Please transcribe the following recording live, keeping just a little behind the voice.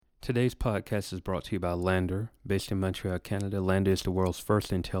Today's podcast is brought to you by Lander. Based in Montreal, Canada, Lander is the world's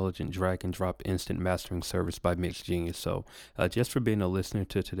first intelligent drag-and-drop instant mastering service by Mixed Genius. So just for being a listener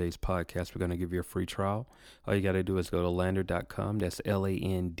to today's podcast, we're going to give you a free trial. All you got to do is go to lander.com. That's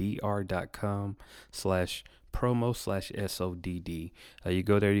landr.com/promo/SODD. You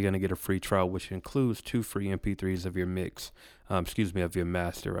go there, you're going to get a free trial, which includes 2 free MP3s of your mix. Of your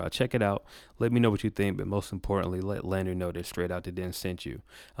master. Check it out. Let me know what you think, but most importantly, let Lander know that Straight Out the Den sent you.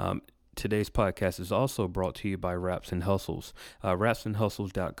 Today's podcast is also brought to you by Raps and Hustles.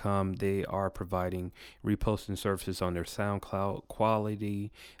 Rapsandhustles.com, they are providing reposting services on their SoundCloud,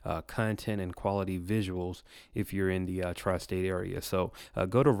 quality content and quality visuals if you're in the tri-state area. So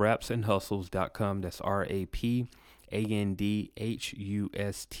go to rapsandhustles.com. That's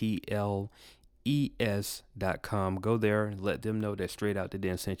rapsandhustles.com. Go there and let them know that Straight Out the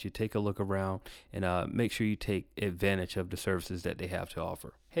Den sent you. Take a look around and make sure you take advantage of the services that they have to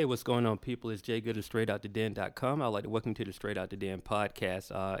offer. Hey, what's going on, people? It's Jay Good of StraightOutTheDen.com. I'd like to welcome you to the Straight Out the Den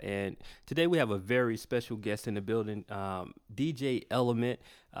podcast. And today we have a very special guest in the building, DJ Element.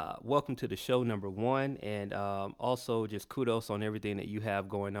 Welcome to the show, number one. And also just kudos on everything that you have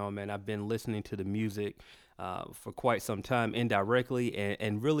going on, man. I've been listening to the music for quite some time indirectly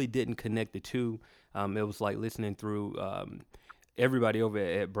and really didn't connect the two. It was like listening through everybody over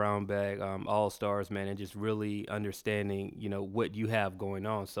at Brown Bag, All Stars, man, and just really understanding, what you have going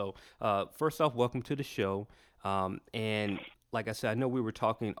on. So first off, welcome to the show. And like I said, I know we were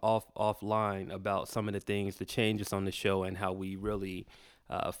talking offline about some of the things, the changes on the show and how we really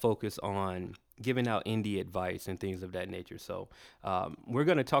focus on giving out indie advice and things of that nature. So we're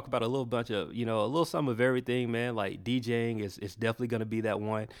going to talk about a little bunch of, a little some of everything, man. Like DJing is definitely going to be that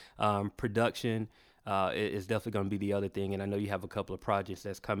one. Production is definitely going to be the other thing. And I know you have a couple of projects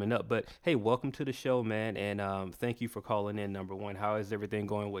that's coming up. But, hey, welcome to the show, man. And thank you for calling in, number one. How is everything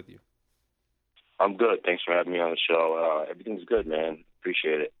going with you? I'm good. Thanks for having me on the show. Everything's good, man.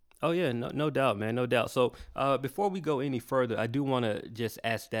 Appreciate it. Oh, yeah, no doubt, man, no doubt. So before we go any further, I do want to just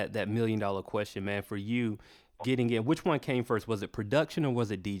ask that $1 million question, man, for you getting in. Which one came first? Was it production or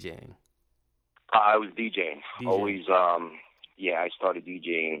was it DJing? I was DJing. Always, I started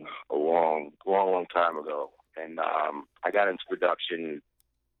DJing a long time ago. And I got into production.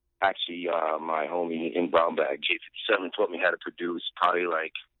 Actually, my homie in Brown Bag, J57, taught me how to produce probably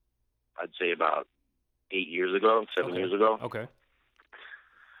I'd say about 7 years ago. Okay.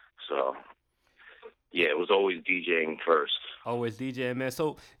 So, yeah, it was always DJing first. Always DJing, man.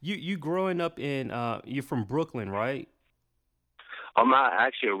 So you growing up in, you're from Brooklyn, right? I'm not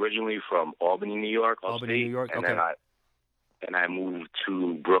actually originally from Albany, New York. Albany, New York, and okay. Then I moved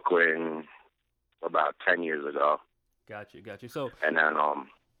to Brooklyn about 10 years ago. Got you. So. And then,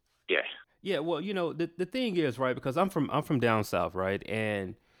 yeah. Yeah, well, the thing is, right, because I'm from down south, right,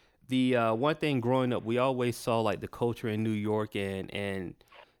 and the one thing growing up, we always saw like the culture in New York and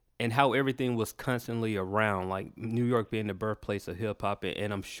how everything was constantly around, like New York being the birthplace of hip hop.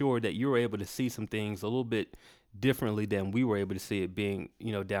 And I'm sure that you were able to see some things a little bit differently than we were able to see it being,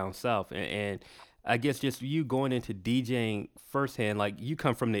 down south. And I guess just you going into DJing firsthand, like you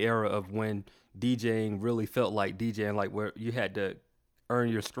come from the era of when DJing really felt like DJing, like where you had to earn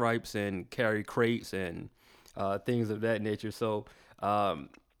your stripes and carry crates and things of that nature. So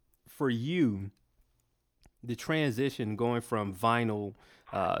for you, the transition going from vinyl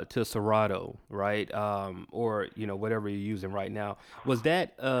to Serato, right? Or, whatever you're using right now. Was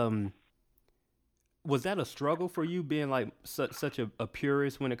that a struggle for you being like such a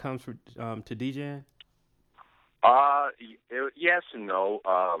purist when it comes to DJing? Yes and no.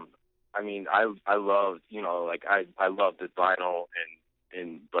 I mean, I loved, I loved the vinyl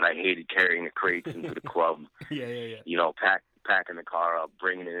but I hated carrying the crates into the club. Yeah. Packing the car up,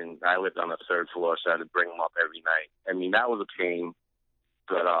 bringing it in. I lived on the third floor, so I had to bring them up every night. I mean, that was a pain.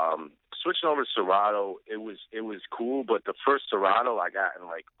 But switching over to Serato, it was cool. But the first Serato I got in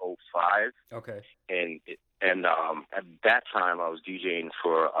 '05. Okay. And at that time I was DJing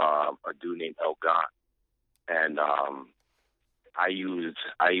for a dude named El Gant, and I used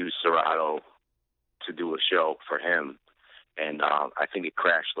Serato to do a show for him, and I think it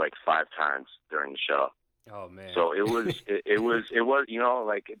crashed 5 times during the show. Oh man! So it was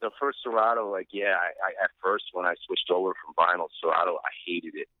the first Serato. I at first when I switched over from vinyl to Serato, I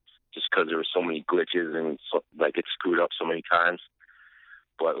hated it just because there were so many glitches and it screwed up so many times.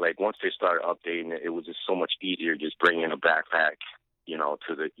 But once they started updating it, it was just so much easier just bringing a backpack,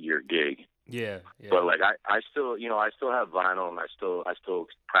 to your gig. Yeah. But I still have vinyl, and I still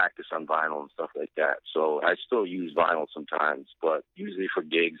practice on vinyl and stuff like that. So I still use vinyl sometimes, but usually for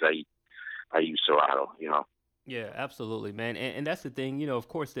gigs I use Serato. Yeah, absolutely, man. And that's the thing, of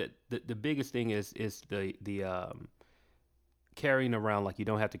course, that the biggest thing is the carrying around. Like, you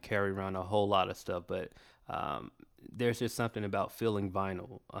don't have to carry around a whole lot of stuff, but um, there's just something about feeling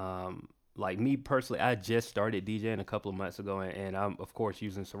vinyl. Like me personally, I just started DJing a couple of months ago, and I'm of course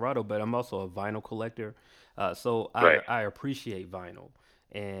using Serato, but I'm also a vinyl collector. So Right. I appreciate vinyl,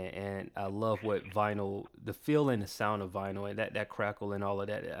 and I love what vinyl, the feel and the sound of vinyl, and that crackle and all of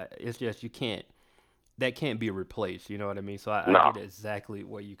that. It's just, you can't, that can't be replaced. You know what I mean? So I No. get exactly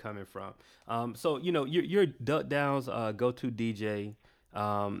where you're coming from. So you're Duck Down's go-to DJ.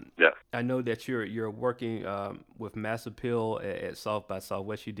 Yeah. I know that you're working with Mass Appeal at South by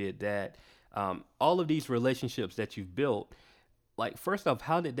Southwest. You did that. All of these relationships that you've built. Like, first off,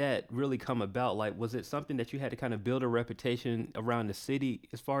 how did that really come about? Like, was it something that you had to kind of build a reputation around the city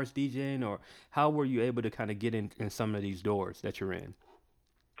as far as DJing, or how were you able to kind of get in some of these doors that you're in?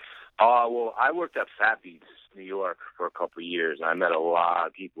 Well, I worked at Fat Beats, New York, for a couple of years. I met a lot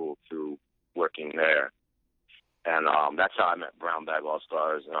of people through working there, and that's how I met Brown Bag All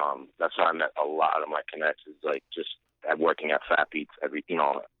Stars. That's how I met a lot of my connections. Like, just at working at Fat Beats, every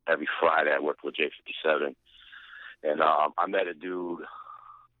Friday I worked with J57, and I met a dude.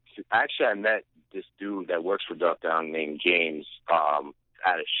 Actually, I met this dude that works for Duck Down named James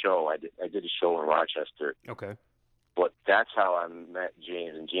at a show. I did a show in Rochester. Okay. But that's how I met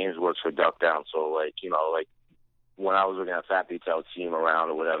James, and James works for Duck Down. So, like, like when I was working at Fat Beats, I would see him around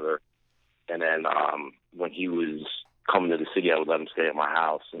or whatever. And then when he was coming to the city, I would let him stay at my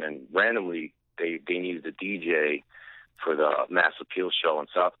house. And then randomly, they needed a DJ for the Mass Appeal show in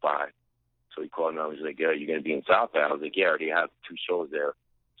South by. So he called me and he was like, "Yeah, you're going to be in South by?" I was like, "Yeah, I already have 2 shows there."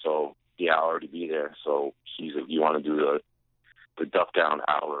 So, yeah, I'll already be there. So he's like, "You want to do the Duck Down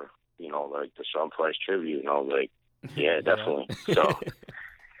hour, like the Sean Price tribute?" And I was like, "Yeah, definitely."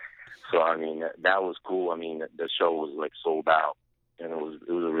 So I mean, that was cool. I mean, the show was like sold out, and it was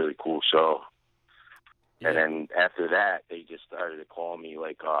a really cool show. Yeah. And then after that, they just started to call me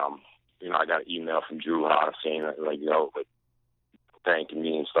like, I got an email from Drew Haas saying that, like, like thanking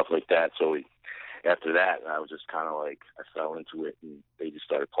me and stuff like that. So after that, I was just kind of like, I fell into it, and they just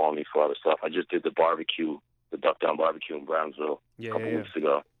started calling me for other stuff. I just did the Duck Down barbecue in Brownsville a couple weeks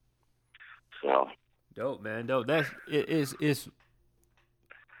ago. So. Dope, man. Dope. It's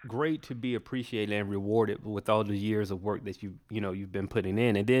great to be appreciated and rewarded with all the years of work that you've been putting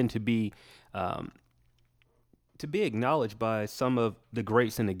in, and then um, to be acknowledged by some of the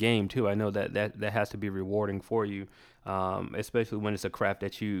greats in the game too. I know that has to be rewarding for you, especially when it's a craft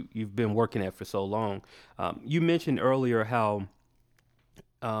that you've been working at for so long. You mentioned earlier how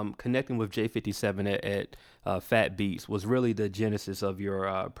connecting with J57 at Fat Beats was really the genesis of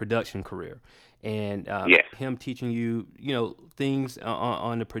your production career, and him teaching you, things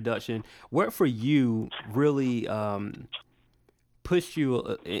on the production. What for you really pushed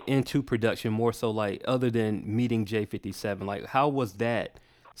you into production more so, like, other than meeting J57? Like, how was that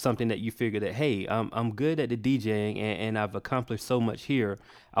something that you figured that, hey, I'm good at the DJing, and I've accomplished so much here,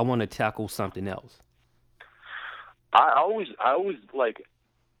 I want to tackle something else? I always like,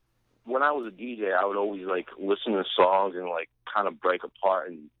 when I was a DJ, I would always like listen to songs and like kind of break apart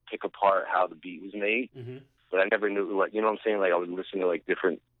and pick apart how the beat was made. Mm-hmm. But I never knew, like, you know what I'm saying? Like, I would listen to like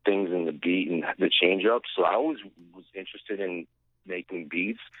different things in the beat and the change ups. So I always was interested in making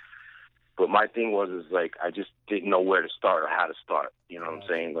beats. But my thing was like, I just didn't know where to start or how to start. You know what I'm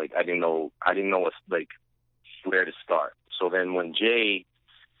saying? Like, I didn't know like where to start. So then when me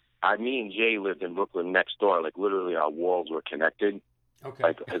and Jay lived in Brooklyn next door, like literally our walls were connected. Okay.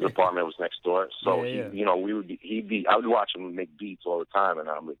 Like, his apartment was next door. So I would watch him make beats all the time, and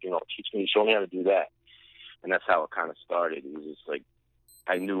I'm like, teach me, show me how to do that. And that's how it kind of started. It was just like,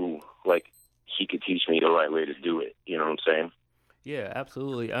 I knew like he could teach me the right way to do it. You know what I'm saying? Yeah,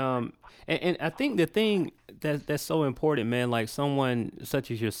 absolutely. And I think the thing that's so important, man, like someone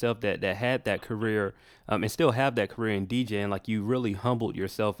such as yourself that had that career, and still have that career in DJing, like, you really humbled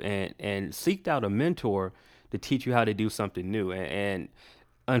yourself and seeked out a mentor to teach you how to do something new. And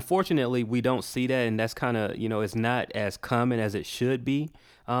unfortunately, we don't see that, and that's kind of, it's not as common as it should be,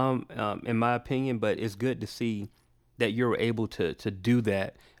 in my opinion. But it's good to see that you're able to do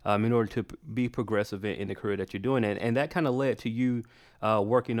that, in order to be progressive in the career that you're doing. And that kind of led to you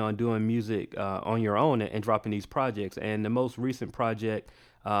working on doing music on your own and dropping these projects. And the most recent project,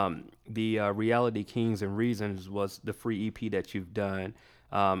 the Reality Kings and Reasons, was the free EP that you've done.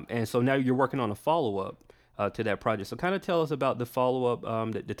 And so now you're working on a follow-up to that project. So kind of tell us about the follow-up,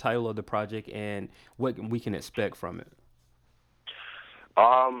 the title of the project, and what we can expect from it.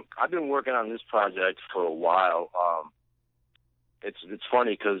 I've been working on this project for a while. it's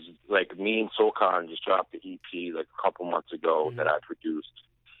funny because like me and Soulcon just dropped the EP like a couple months ago that I produced,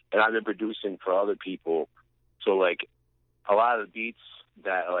 and I've been producing for other people. So like a lot of the beats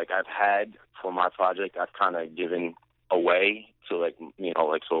that like I've had for my project, I've kind of given away to like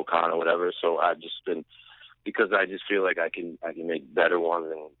like Soulcon or whatever. So I've just been, because I just feel like I can make better ones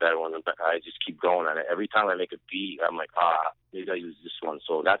and better ones. And I just keep going on it. Every time I make a beat, I'm like, maybe I use this one.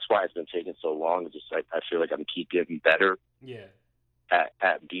 So that's why it's been taking so long. It's just like I feel like I'm keep getting better. Yeah.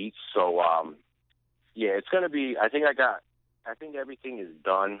 At beats. So yeah, it's gonna be. I think everything is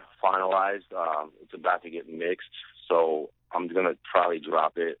done, finalized. It's about to get mixed. So I'm gonna probably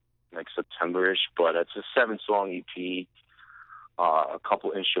drop it like September-ish. But it's a 7-song EP. A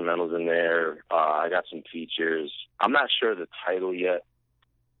couple instrumentals in there. I got some features. I'm not sure the title yet,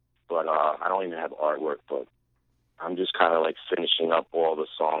 but I don't even have artwork. But I'm just kind of like finishing up all the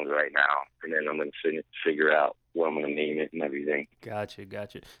songs right now, and then I'm gonna figure out what I'm gonna name it and everything. Gotcha.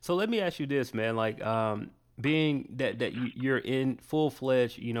 So let me ask you this, man. Like, being that you're in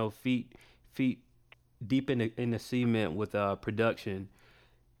full-fledged, feet deep in the cement with production,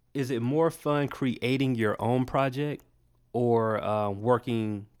 is it more fun creating your own project or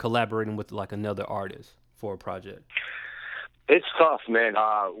collaborating with like another artist for a project? It's tough, man.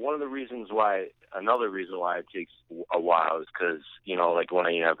 Another reason why it takes a while is because, like when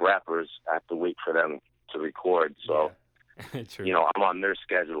I have rappers, I have to wait for them to record. So, yeah. True. I'm on their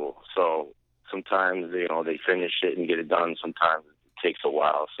schedule. So sometimes, they finish it and get it done. Sometimes it takes a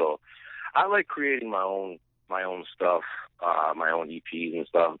while. So I like creating my own stuff, my own EPs and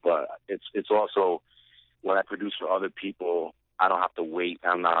stuff. But it's also, when I produce for other people, I don't have to wait.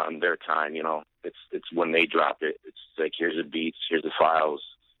 I'm not on their time, It's when they drop it. It's like, here's the beats, here's the files.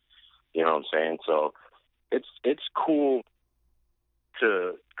 You know what I'm saying? So it's cool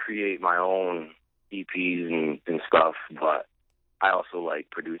to create my own EPs and stuff, but I also like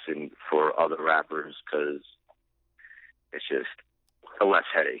producing for other rappers because it's just a less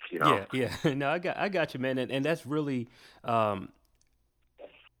headache, Yeah. No, I got you, man, and that's really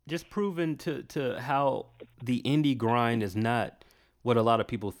just proven to how the indie grind is not what a lot of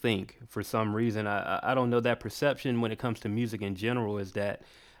people think. For some reason, I don't know, that perception when it comes to music in general is that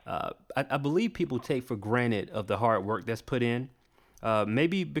I believe people take for granted of the hard work that's put in.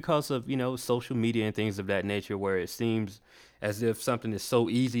 Maybe because of, social media and things of that nature, where it seems as if something is so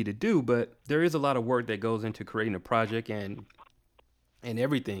easy to do, but there is a lot of work that goes into creating a project and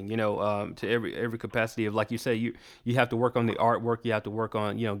everything, to every capacity of, like you say, you have to work on the artwork, you have to work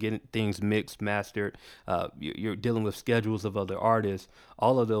on, getting things mixed, mastered. You're dealing with schedules of other artists,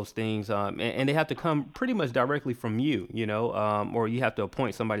 all of those things, and they have to come pretty much directly from you, or you have to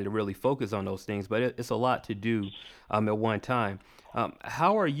appoint somebody to really focus on those things. But it's a lot to do at one time.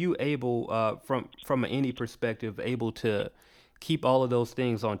 How are you able, from an indie perspective, able to keep all of those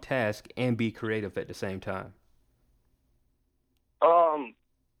things on task and be creative at the same time?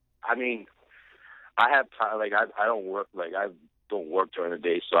 I mean, I have time. Like I don't work. Like I don't work during the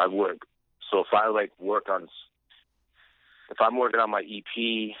day, so I work. So if I'm working on my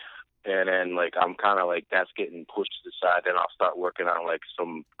EP, and then like I'm kind of like that's getting pushed to the side, then I'll start working on like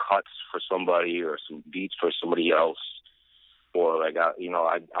some cuts for somebody or some beats for somebody else, or like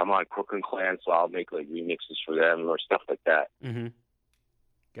I'm on Crooklyn Clan, so I'll make like remixes for them or stuff like that. Mm-hmm.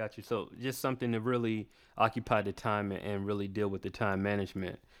 Got you. So just something to really occupy the time and really deal with the time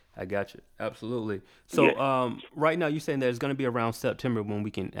management. I got you. Absolutely. So Yeah. Right now you're saying that it's going to be around September when we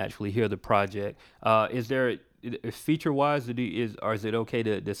can actually hear the project. Is there, feature-wise, is it okay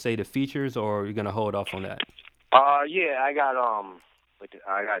to say the features, or are you going to hold off on that? Yeah, I got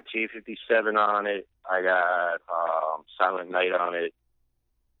J57 on it. I got Silent Night on it.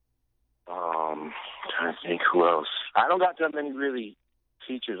 Trying to think who else. I don't got that many really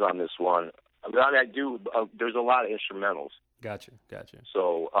features on this one. I do. There's a lot of instrumentals. Gotcha.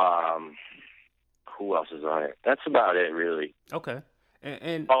 So, who else is on it? That's about it, really. Okay.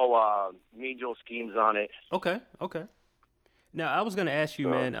 And Me Joe Scheme's on it. Okay. Now I was gonna ask you,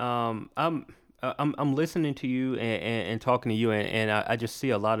 man. I'm listening to you and talking to you, and I just see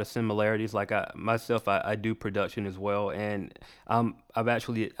a lot of similarities. Like I do production as well, and I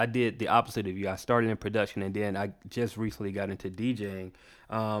did the opposite of you. I started in production, and then I just recently got into DJing.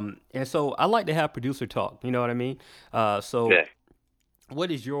 And so I like to have producer talk. You know what I mean? Yeah. What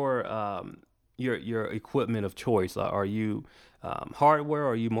is your equipment of choice? Are you hardware,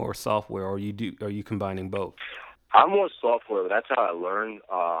 or are you more software, or are you combining both? I'm more software. That's how I learned.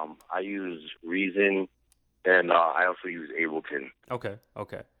 I use Reason, and I also use Ableton. Okay.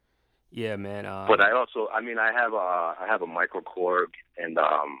 Yeah, man. But I have a microKORG, and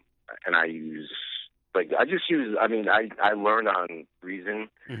I use like I just use. I mean, I learned on Reason,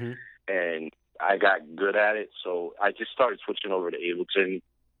 and I got good at it, so I just started switching over to Ableton.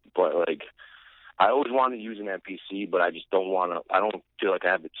 But like, I always wanted to use an MPC, but I just don't want to. I don't feel like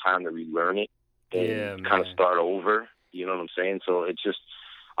I have the time to relearn it and kind of start over. You know what I'm saying? So it's just,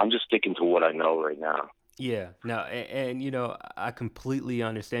 I'm just sticking to what I know right now. Yeah, no, and you know, I completely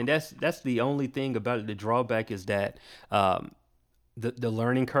understand. That's the only thing about it. The drawback is that the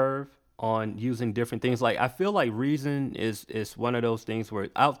learning curve on using different things. Like I feel like Reason is one of those things where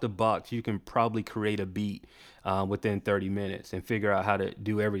out the box you can probably create a beat within 30 minutes and figure out how to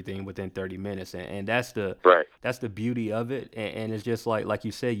do everything within 30 minutes, and that's the that's the beauty of it. And it's just like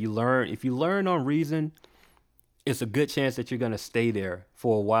you said, you learn if you learn on Reason, it's a good chance that you're going to stay there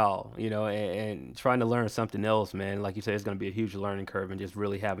for a while, you know, and trying to learn something else, man. Like you said, it's going to be a huge learning curve, and just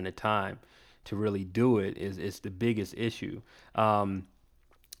really having the time to really do it is the biggest issue. And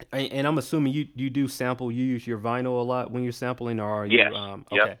I'm assuming you do sample, you use your vinyl a lot when you're sampling, or are you? Yes.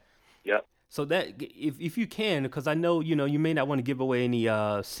 Okay. Yep. So that if you can, because I know, you know, you may not want to give away any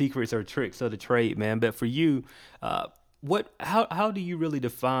secrets or tricks of the trade, man, but for you, how do you really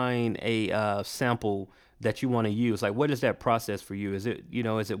define a sample that you want to use? Like, what is that process for you? Is it, you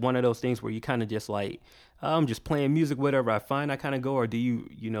know, is it one of those things where you kind of just like, I'm just playing music, whatever I find, I kind of go, or do you,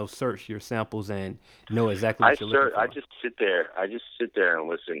 you know, search your samples and know exactly what you're looking for? I just sit there and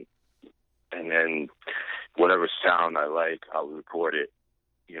listen, and then whatever sound I like, I'll record it.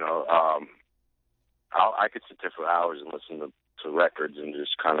 You know, I could sit there for hours and listen to records and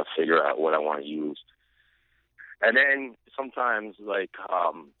just kind of figure out what I want to use. And then sometimes, like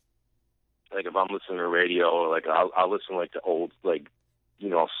if I'm listening to radio, like I'll listen like to old, like, you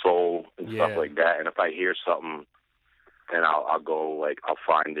know, soul and stuff like that. And if I hear something, then I'll go, like, I'll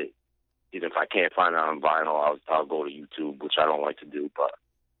find it. Even if I can't find it on vinyl, I'll go to YouTube, which I don't like to do, but.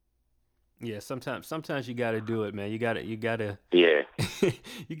 Yeah, sometimes you got to do it, man. You got to. Yeah.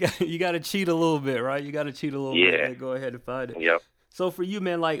 you got to cheat a little bit, right? You got to cheat a little bit and go ahead and find it. Yep. So for you,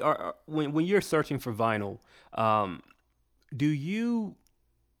 man, like, when you're searching for vinyl, do you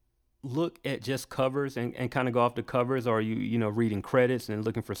look at just covers and kind of go off the covers, or are you know, reading credits and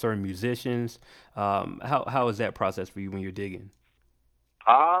looking for certain musicians? How is that process for you when you're digging?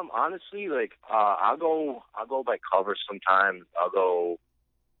 Honestly, like, I'll go by covers sometimes. I'll go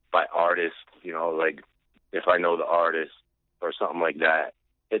by artist, you know, like if I know the artist or something like that.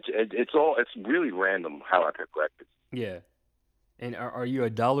 It's really random how I pick records. Yeah. And are you a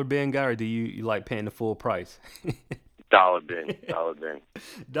dollar bin guy, or do you like paying the full price? Dollar bin.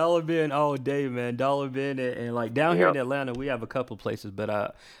 Dollar bin all day, man. Dollar bin, and like down here in Atlanta, we have a couple places, but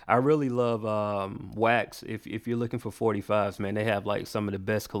I really love Wax. If you're looking for 45s, man, they have like some of the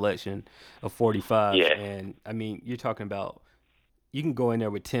best collection of 45s. Yeah. And I mean, you're talking about, you can go in there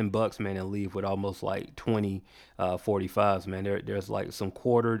with $10, man, and leave with almost like 20 45s, man. There's like some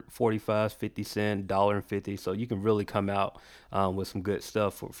quarter 45s, 50 cent, $1.50. So you can really come out with some good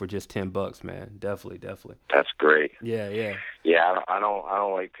stuff for just $10, man. Definitely. That's great. Yeah. Yeah, I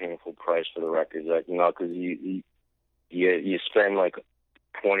don't like paying full price for the records, like, you know, because you spend like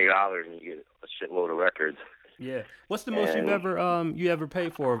 $20 and you get a shitload of records. Yeah. What's the most you ever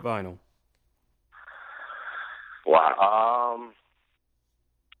paid for a vinyl? Wow.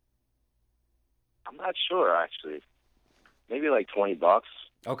 I'm not sure, actually. Maybe like $20.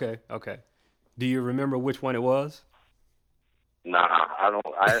 Okay. Do you remember which one it was? Nah, I don't.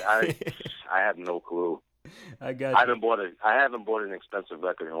 I have no clue. I got you. I haven't bought an expensive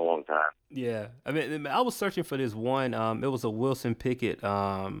record in a long time. Yeah, I mean, I was searching for this one. It was a Wilson Pickett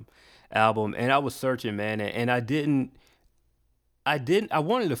album, and I was searching, man, and I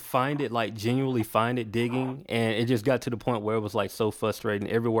wanted to find it, like genuinely find it, digging, and it just got to the point where it was like so frustrating.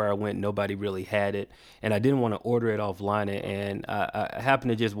 Everywhere I went, nobody really had it, and I didn't want to order it offline. And I happened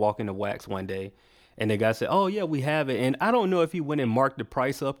to just walk into Wax one day, and the guy said, "Oh yeah, we have it." And I don't know if he went and marked the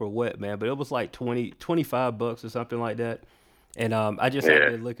price up or what, man, but it was like $25 or something like that. And I just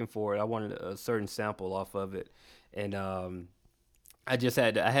had been looking for it. I wanted a certain sample off of it, and I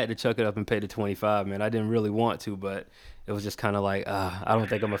had to chuck it up and pay the $25, man. I didn't really want to, but it was just kind of like, I don't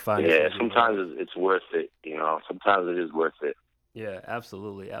think I'm gonna find it. Yeah, sometimes it's worth it, you know. Sometimes it is worth it. Yeah,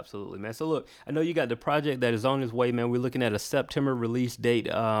 absolutely, man. So look, I know you got the project that is on its way, man. We're looking at a September release date.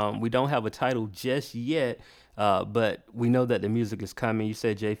 We don't have a title just yet, but we know that the music is coming. You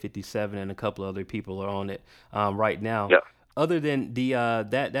said J57 and a couple other people are on it right now. Yeah. Other than the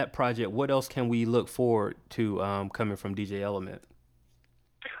that project, what else can we look forward to coming from DJ Element?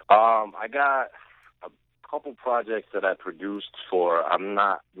 I got a couple projects that I produced for. I'm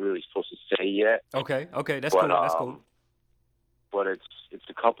not really supposed to say yet. Okay, that's cool. That's cool. But it's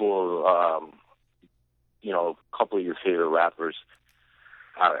a couple of a couple of your favorite rappers.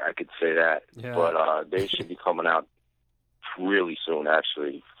 I could say that, Yeah. but they should be coming out really soon,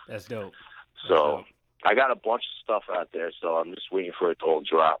 actually. That's dope. So I got a bunch of stuff out there, so I'm just waiting for it to all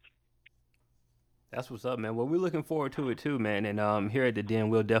drop. That's what's up, man. Well, we're looking forward to it too, man. And here at the Den,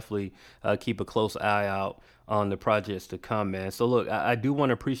 we'll definitely keep a close eye out on the projects to come, man. So look, I do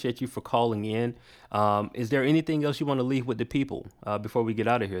want to appreciate you for calling in. Is there anything else you want to leave with the people before we get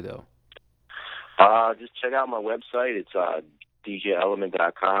out of here, though? Just check out my website. It's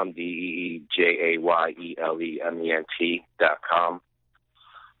DJElement.com, DeeJayElement.com.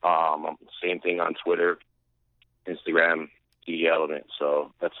 Same thing on Twitter, Instagram, DJ Element.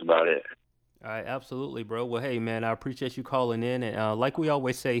 So that's about it. All right, absolutely, bro. Well, hey, man, I appreciate you calling in. And like we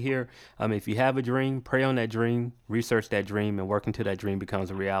always say here, if you have a dream, pray on that dream, research that dream, and work until that dream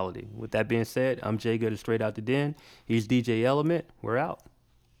becomes a reality. With that being said, I'm Jay Good of Straight Out the Den. He's DJ Element. We're out.